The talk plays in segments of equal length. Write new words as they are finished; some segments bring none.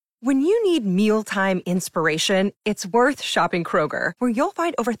When you need mealtime inspiration, it's worth shopping Kroger, where you'll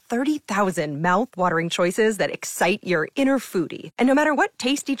find over 30,000 mouth-watering choices that excite your inner foodie. And no matter what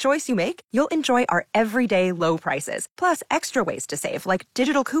tasty choice you make, you'll enjoy our everyday low prices, plus extra ways to save, like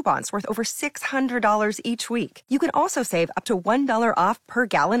digital coupons worth over $600 each week. You can also save up to $1 off per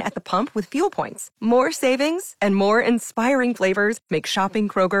gallon at the pump with fuel points. More savings and more inspiring flavors make shopping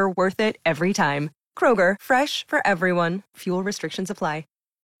Kroger worth it every time. Kroger, fresh for everyone. Fuel restrictions apply.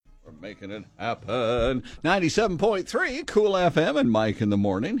 We're making it happen. 97.3 Cool FM and Mike in the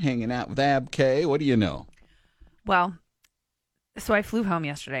morning, hanging out with Ab K. What do you know? Well, so I flew home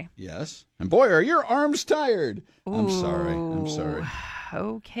yesterday. Yes. And boy, are your arms tired. Ooh, I'm sorry.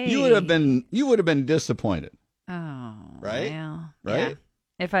 Okay. You would have been disappointed. Oh. Right? Well, right?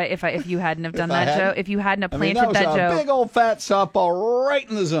 Yeah. If you hadn't have done that joke, if you hadn't have planted that was a joke. big old fat softball right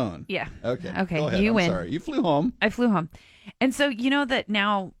in the zone. Yeah. Okay. Okay. Go ahead. You I'm win. Sorry. You flew home. I flew home. And so you know that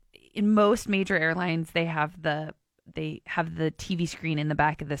now in most major airlines they have the TV screen in the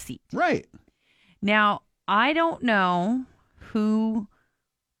back of the seat. Right. Now, I don't know who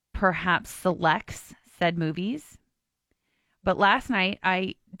perhaps selects said movies, but last night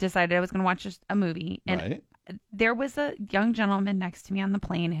I decided I was going to watch a movie, and there was a young gentleman next to me on the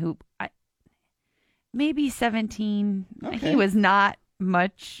plane who maybe 17. Okay. He was not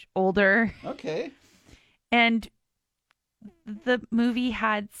much older. Okay. And the movie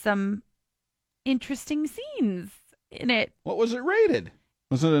had some interesting scenes in it. What was it rated?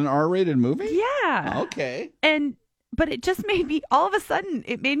 Was it an R-rated movie? Yeah. Okay. But it just made me, all of a sudden,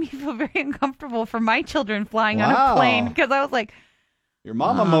 it made me feel very uncomfortable for my children flying on Wow. a plane, because I was like, Your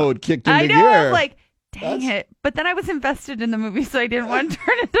mama mode kicked into gear. I know, I was like, dang it. But then I was invested in the movie, so I didn't want to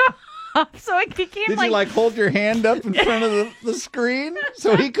turn it off. So it became Did you hold your hand up in front of the screen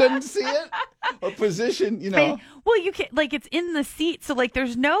so he couldn't see it? Or position, well, you can, it's in the seat, so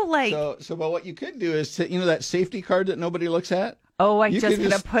there's no So what you could do is, that safety card that nobody looks at? Oh, I just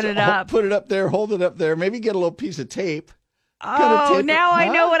going to put it up. Put it up there, hold it up there, maybe get a little piece of tape. Oh, now I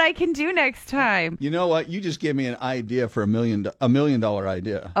know what I can do next time. You know what? You just gave me an idea for $1 million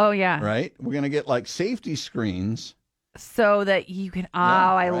idea. Oh, yeah. Right? We're going to get safety screens. So that you can,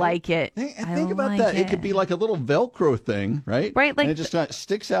 I like it. Think about that. It could be like a little Velcro thing, right? Right. And it just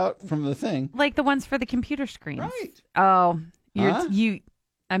sticks out from the thing. Like the ones for the computer screens. Right. Oh,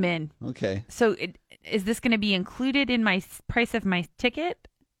 I'm in. Okay. So is this going to be included in my price of my ticket?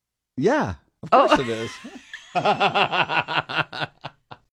 Yeah, of course it is.